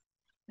process.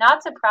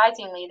 Not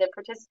surprisingly, the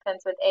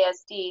participants with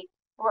ASD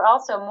were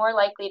also more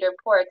likely to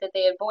report that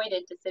they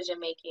avoided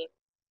decision-making.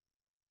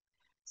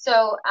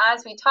 So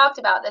as we talked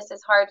about, this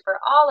is hard for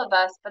all of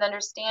us, but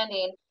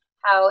understanding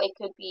how it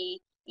could be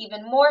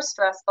even more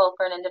stressful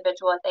for an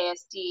individual with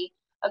ASD,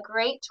 a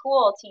great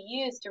tool to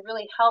use to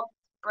really help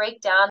break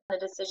down the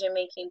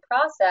decision-making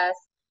process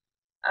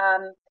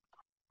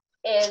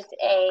is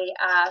a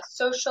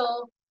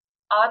social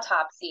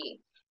autopsy.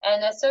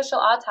 And a social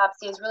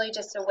autopsy is really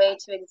just a way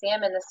to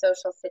examine the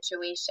social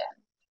situation.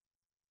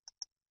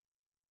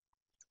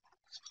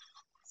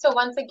 So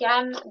once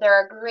again, there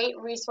are great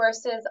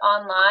resources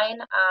online,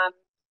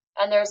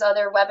 and there's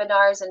other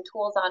webinars and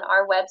tools on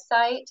our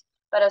website.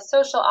 But a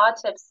social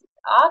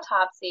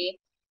autopsy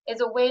is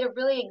a way to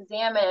really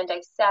examine and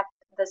dissect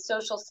the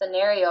social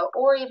scenario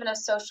or even a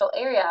social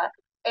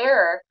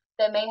error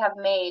that may have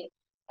made,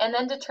 and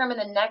then determine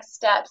the next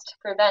steps to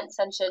prevent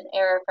such an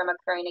error from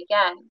occurring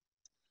again.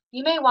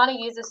 You may want to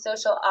use a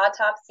social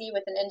autopsy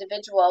with an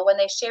individual when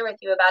they share with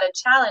you about a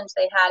challenge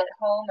they had at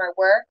home or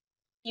work.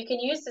 You can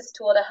use this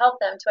tool to help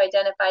them to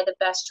identify the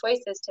best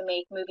choices to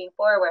make moving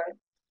forward.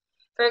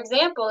 For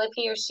example, if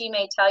he or she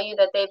may tell you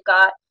that they've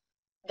got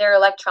their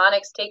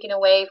electronics taken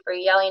away for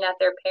yelling at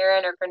their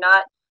parent or for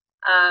not,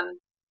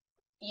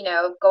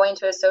 going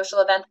to a social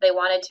event that they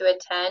wanted to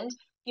attend,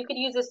 you could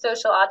use a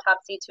social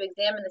autopsy to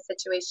examine the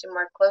situation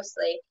more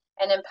closely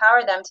and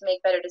empower them to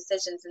make better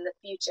decisions in the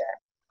future.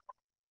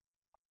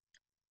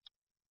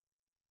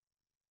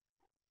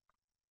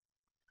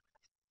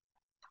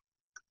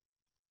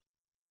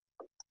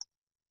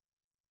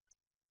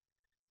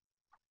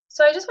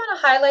 So I just want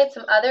to highlight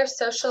some other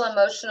social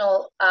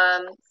emotional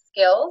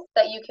skills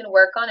that you can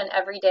work on in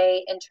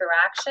everyday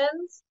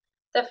interactions.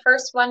 The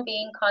first one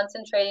being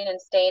concentrating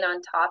and staying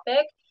on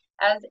topic,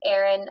 as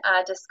Erin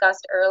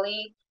discussed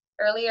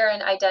earlier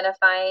in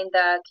identifying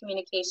the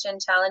communication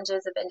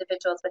challenges of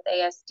individuals with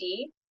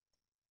ASD.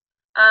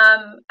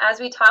 As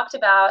we talked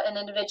about, an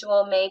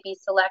individual may be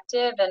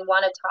selective and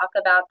want to talk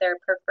about their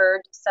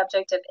preferred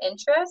subject of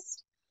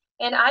interest.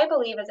 And I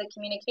believe as a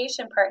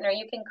communication partner,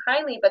 you can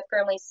kindly but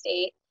firmly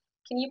state,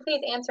 can you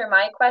please answer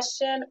my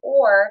question?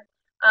 Or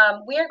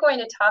we are going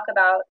to talk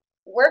about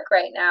work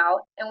right now,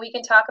 and we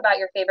can talk about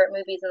your favorite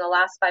movies in the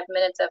last 5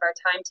 minutes of our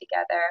time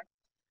together.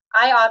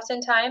 I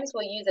oftentimes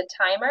will use a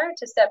timer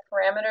to set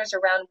parameters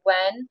around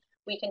when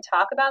we can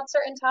talk about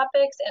certain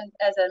topics and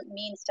as a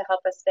means to help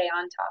us stay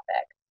on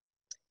topic.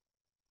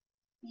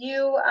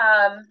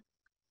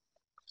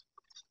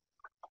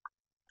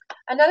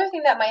 Another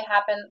thing that might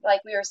happen,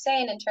 like we were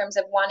saying, in terms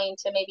of wanting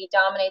to maybe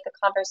dominate the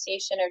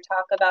conversation or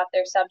talk about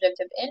their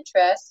subject of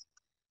interest,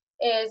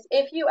 is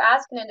if you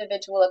ask an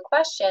individual a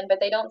question, but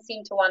they don't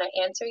seem to want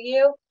to answer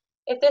you,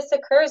 if this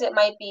occurs, it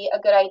might be a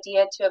good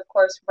idea to, of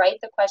course, write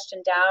the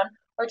question down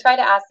or try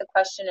to ask the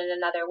question in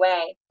another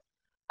way.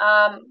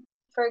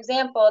 For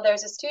example,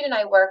 there's a student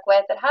I work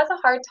with that has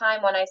a hard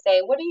time when I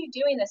say, what are you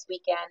doing this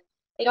weekend?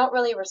 They don't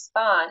really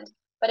respond.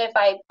 But if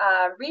I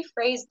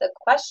rephrase the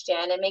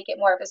question and make it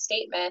more of a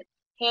statement,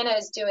 Hannah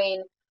is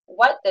doing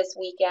what this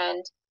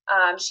weekend,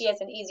 she has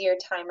an easier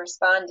time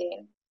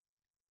responding.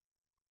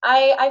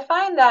 I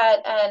find that,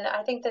 and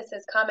I think this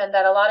is common,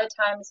 that a lot of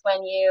times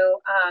when you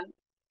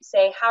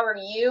say, how are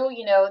you,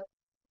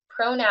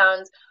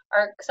 pronouns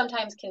are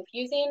sometimes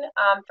confusing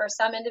for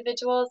some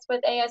individuals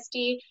with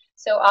ASD.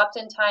 So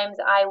oftentimes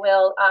I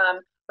will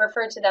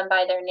refer to them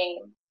by their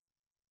name.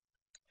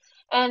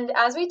 And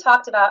as we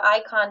talked about,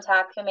 eye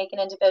contact can make an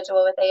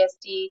individual with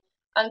ASD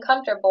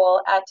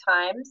uncomfortable at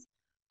times.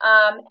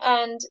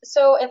 And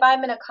so if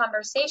I'm in a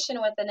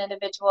conversation with an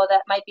individual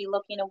that might be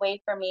looking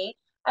away from me,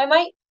 I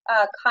might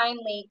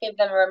kindly give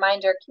them a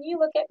reminder, can you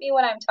look at me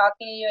when I'm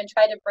talking to you, and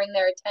try to bring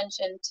their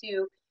attention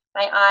to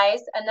my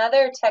eyes.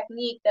 Another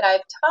technique that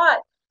I've taught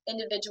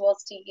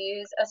individuals to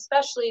use,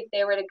 especially if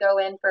they were to go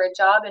in for a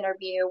job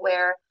interview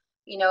where,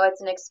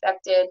 it's an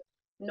expected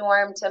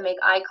norm to make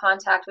eye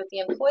contact with the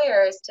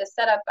employer, is to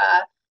set up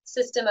a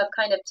system of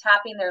kind of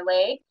tapping their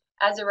leg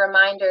as a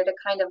reminder to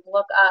kind of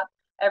look up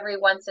every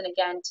once and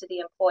again to the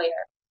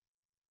employer.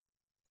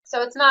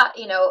 So it's not,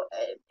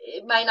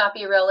 it might not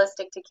be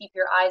realistic to keep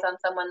your eyes on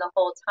someone the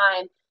whole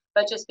time,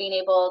 but just being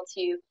able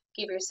to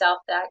give yourself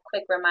that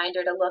quick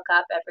reminder to look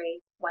up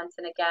every once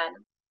and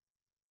again.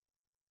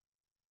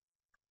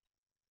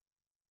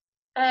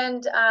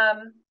 And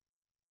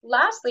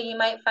Lastly, you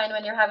might find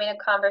when you're having a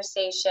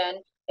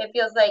conversation, it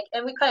feels like,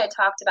 and we kind of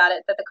talked about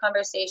it, that the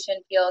conversation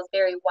feels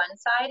very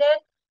one-sided.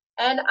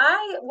 And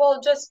I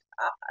will just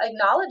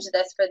acknowledge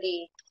this for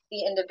the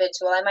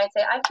individual. I might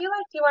say, I feel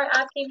like you aren't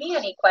asking me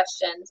any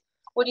questions.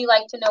 Would you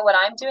like to know what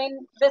I'm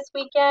doing this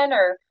weekend?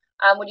 Or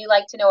would you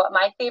like to know what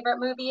my favorite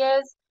movie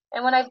is?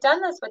 And when I've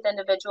done this with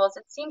individuals,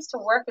 it seems to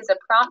work as a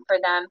prompt for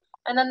them.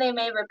 And then they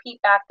may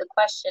repeat back the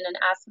question and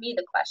ask me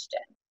the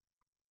question.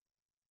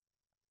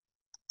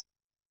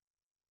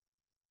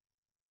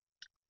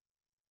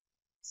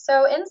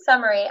 So in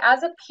summary,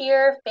 as a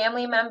peer,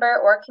 family member,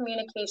 or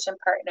communication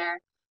partner,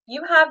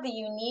 you have the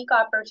unique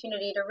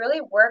opportunity to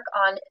really work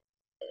on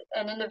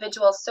an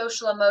individual's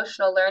social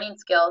emotional learning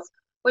skills,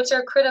 which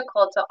are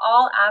critical to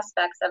all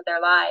aspects of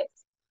their lives.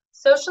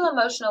 Social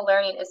emotional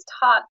learning is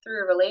taught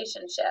through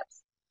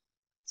relationships.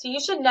 So you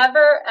should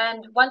never,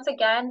 and once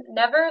again,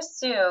 never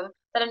assume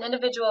that an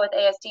individual with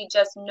ASD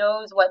just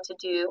knows what to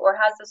do or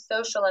has the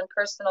social and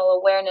personal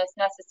awareness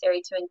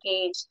necessary to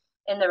engage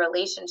in the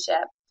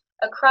relationship.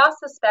 Across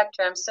the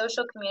spectrum,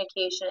 social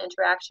communication and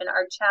interaction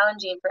are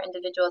challenging for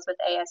individuals with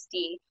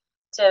ASD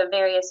to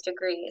various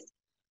degrees.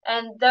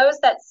 And those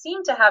that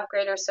seem to have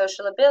greater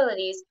social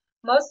abilities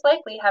most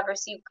likely have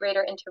received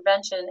greater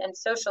intervention and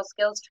social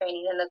skills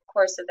training in the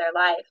course of their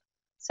life.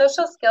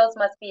 Social skills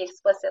must be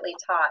explicitly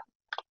taught.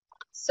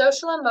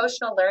 Social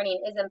emotional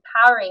learning is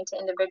empowering to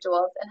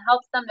individuals and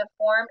helps them to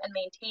form and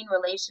maintain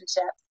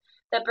relationships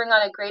that bring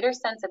on a greater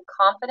sense of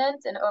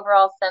confidence and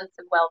overall sense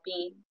of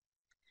well-being.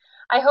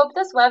 I hope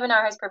this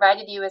webinar has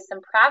provided you with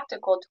some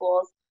practical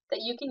tools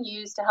that you can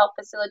use to help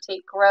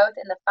facilitate growth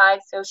in the 5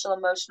 social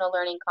emotional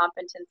learning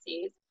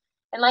competencies.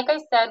 And like I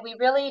said, we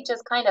really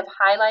just kind of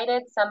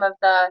highlighted some of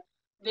the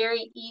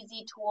very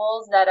easy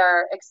tools that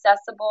are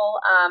accessible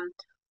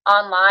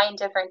online,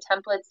 different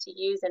templates to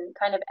use in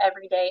kind of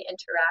everyday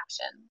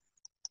interactions.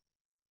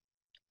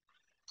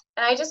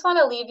 And I just want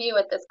to leave you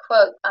with this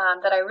quote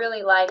that I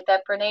really like,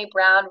 that Brene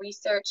Brown,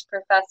 research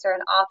professor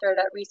and author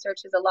that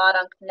researches a lot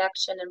on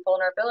connection and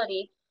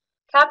vulnerability,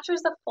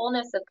 captures the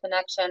fullness of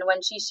connection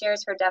when she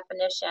shares her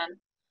definition.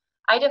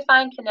 I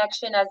define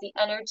connection as the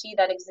energy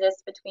that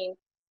exists between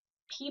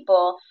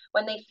people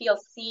when they feel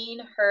seen,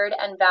 heard,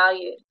 and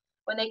valued,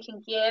 when they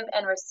can give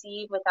and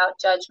receive without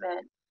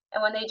judgment,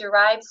 and when they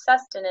derive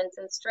sustenance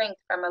and strength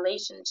from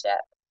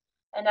relationship.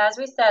 And as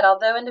we said,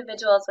 although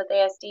individuals with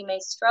ASD may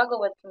struggle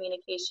with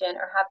communication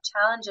or have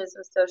challenges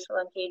with social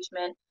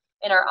engagement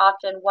in our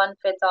often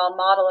one-fits-all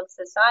model of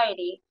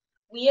society,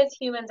 we as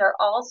humans are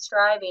all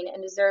striving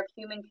and deserve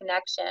human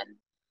connection.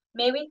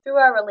 May we, through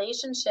our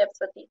relationships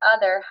with the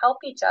other, help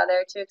each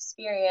other to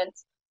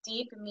experience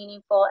deep,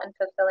 meaningful, and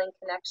fulfilling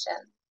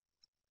connection.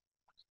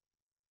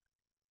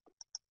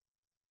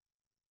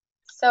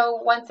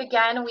 So once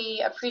again,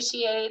 we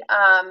appreciate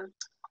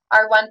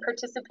our one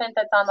participant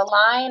that's on the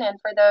line, and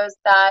for those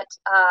that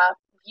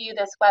view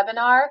this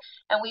webinar,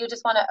 and we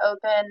just want to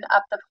open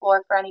up the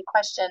floor for any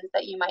questions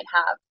that you might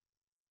have.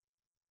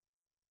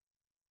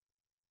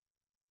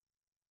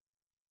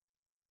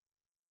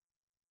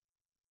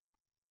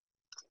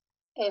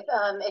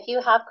 If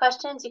you have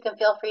questions, you can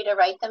feel free to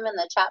write them in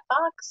the chat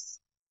box.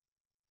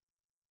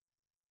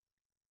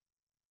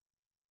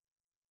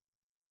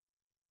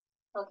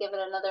 We'll give it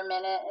another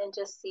minute and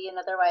just see, and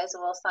otherwise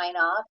we'll sign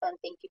off, and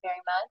thank you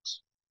very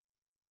much.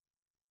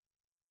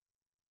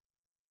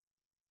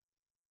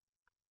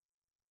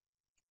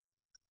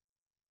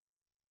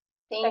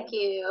 Thank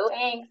you.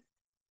 Thanks.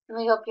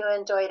 We hope you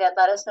enjoyed it.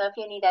 Let us know if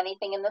you need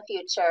anything in the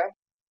future.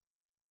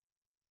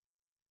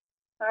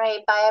 All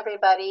right, bye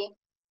everybody.